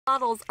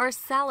Axolotls are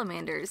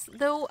salamanders,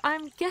 though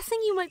I'm guessing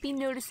you might be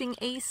noticing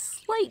a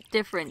slight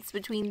difference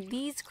between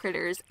these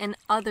critters and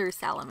other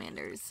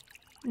salamanders.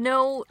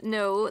 No,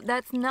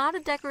 that's not a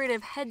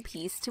decorative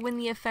headpiece to win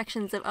the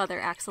affections of other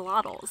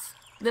axolotls.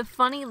 The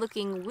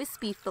funny-looking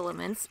wispy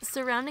filaments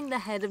surrounding the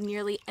head of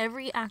nearly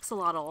every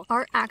axolotl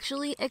are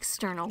actually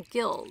external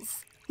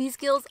gills. These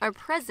gills are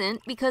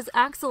present because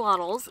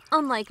axolotls,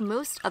 unlike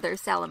most other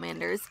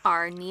salamanders,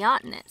 are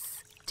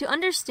neotenous. To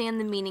understand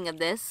the meaning of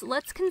this,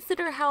 let's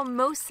consider how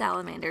most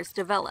salamanders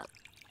develop.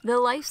 The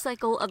life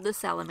cycle of the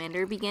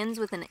salamander begins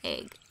with an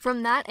egg.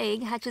 From that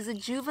egg hatches a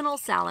juvenile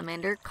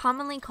salamander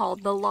commonly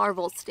called the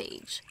larval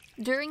stage.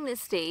 During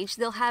this stage,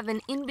 they'll have an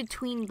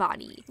in-between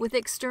body, with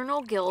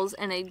external gills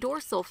and a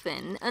dorsal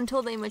fin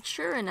until they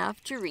mature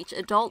enough to reach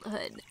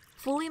adulthood.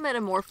 Fully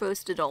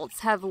metamorphosed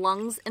adults have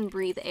lungs and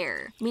breathe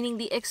air, meaning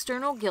the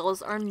external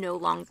gills are no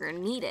longer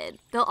needed.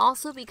 They'll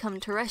also become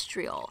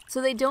terrestrial,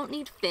 so they don't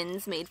need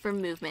fins made for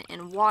movement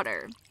in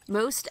water.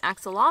 Most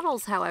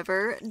axolotls,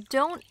 however,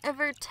 don't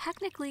ever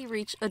technically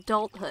reach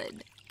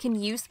adulthood. Can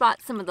you spot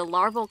some of the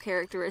larval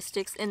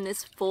characteristics in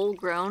this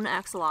full-grown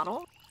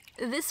axolotl?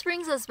 This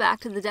brings us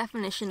back to the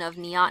definition of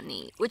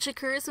neoteny, which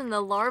occurs when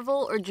the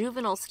larval or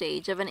juvenile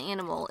stage of an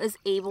animal is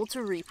able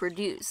to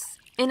reproduce.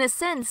 In a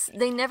sense,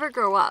 they never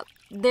grow up.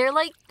 They're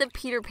like the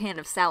Peter Pan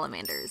of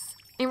salamanders.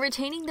 In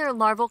retaining their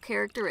larval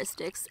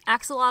characteristics,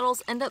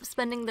 axolotls end up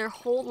spending their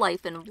whole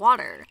life in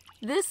water.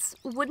 This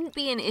wouldn't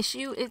be an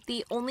issue if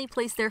the only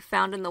place they're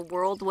found in the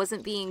world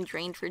wasn't being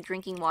drained for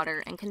drinking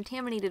water and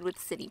contaminated with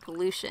city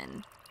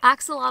pollution.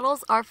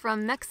 Axolotls are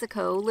from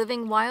Mexico,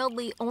 living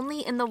wildly only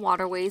in the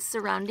waterways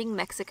surrounding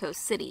Mexico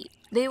City.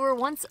 They were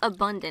once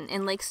abundant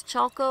in Lakes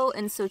Chalco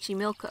and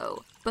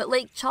Xochimilco, but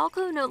Lake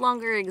Chalco no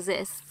longer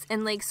exists,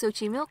 and Lake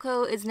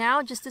Xochimilco is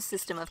now just a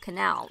system of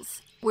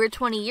canals. Where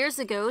 20 years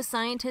ago,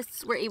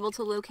 scientists were able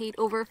to locate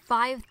over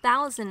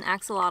 5,000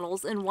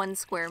 axolotls in 1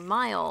 square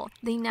mile,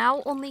 they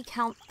now only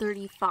count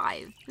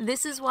 35.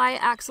 This is why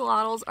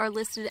axolotls are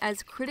listed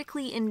as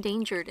critically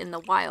endangered in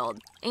the wild,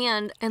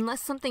 and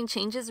unless something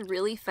changes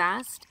really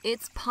fast,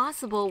 it's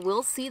possible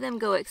we'll see them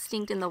go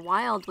extinct in the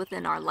wild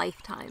within our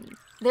lifetime.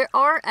 There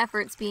are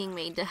efforts being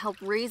made to help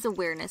raise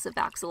awareness of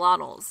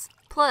axolotls.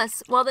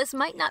 Plus, while this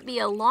might not be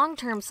a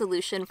long-term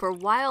solution for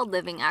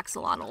wild-living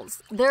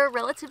axolotls, they're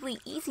relatively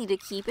easy to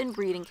keep and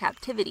breed in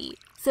captivity,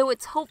 so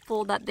it's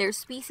hopeful that their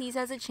species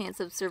has a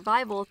chance of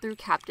survival through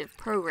captive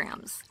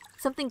programs.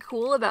 Something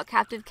cool about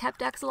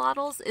captive-kept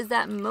axolotls is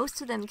that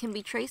most of them can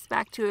be traced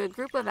back to a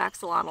group of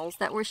axolotls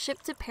that were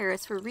shipped to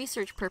Paris for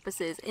research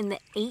purposes in the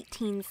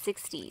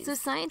 1860s, so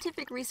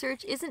scientific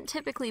research isn't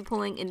typically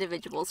pulling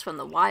individuals from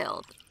the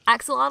wild.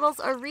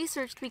 Axolotls are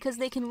researched because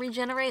they can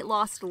regenerate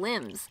lost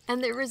limbs,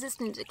 and they're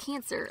resistant to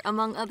cancer,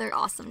 among other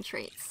awesome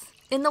traits.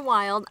 In the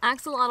wild,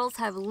 axolotls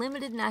have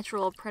limited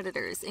natural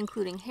predators,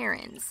 including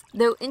herons,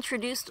 though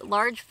introduced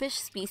large fish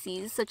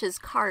species such as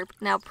carp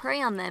now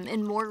prey on them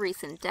in more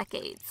recent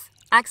decades.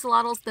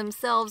 Axolotls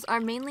themselves are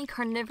mainly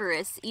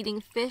carnivorous, eating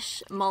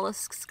fish,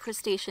 mollusks,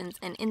 crustaceans,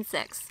 and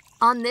insects.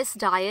 On this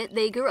diet,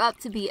 they grew up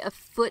to be a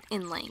foot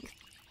in length.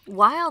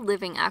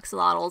 Wild-living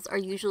axolotls are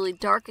usually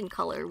dark in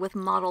color with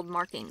mottled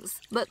markings,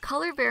 but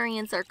color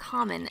variants are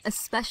common,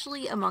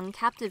 especially among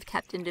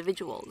captive-kept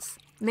individuals.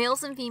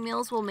 Males and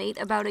females will mate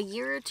about a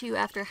year or two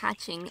after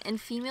hatching, and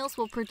females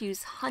will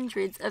produce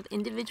hundreds of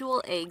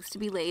individual eggs to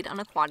be laid on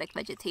aquatic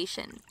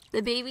vegetation.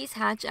 The babies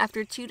hatch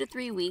after 2 to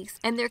 3 weeks,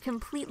 and they're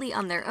completely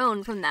on their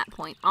own from that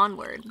point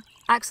onward.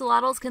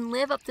 Axolotls can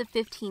live up to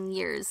 15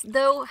 years,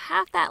 though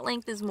half that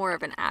length is more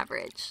of an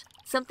average.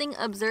 Something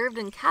observed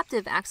in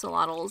captive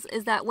axolotls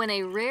is that when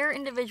a rare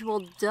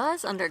individual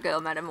does undergo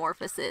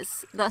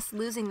metamorphosis, thus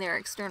losing their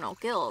external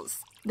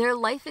gills, their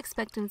life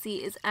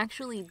expectancy is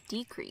actually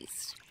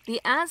decreased. The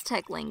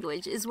Aztec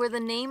language is where the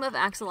name of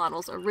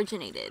axolotls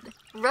originated.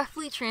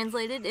 Roughly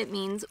translated, it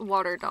means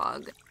water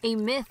dog. A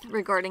myth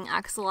regarding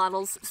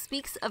axolotls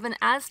speaks of an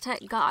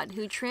Aztec god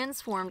who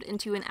transformed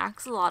into an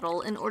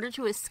axolotl in order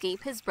to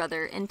escape his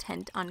brother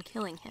intent on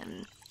killing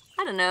him.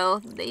 I don't know,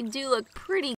 they do look pretty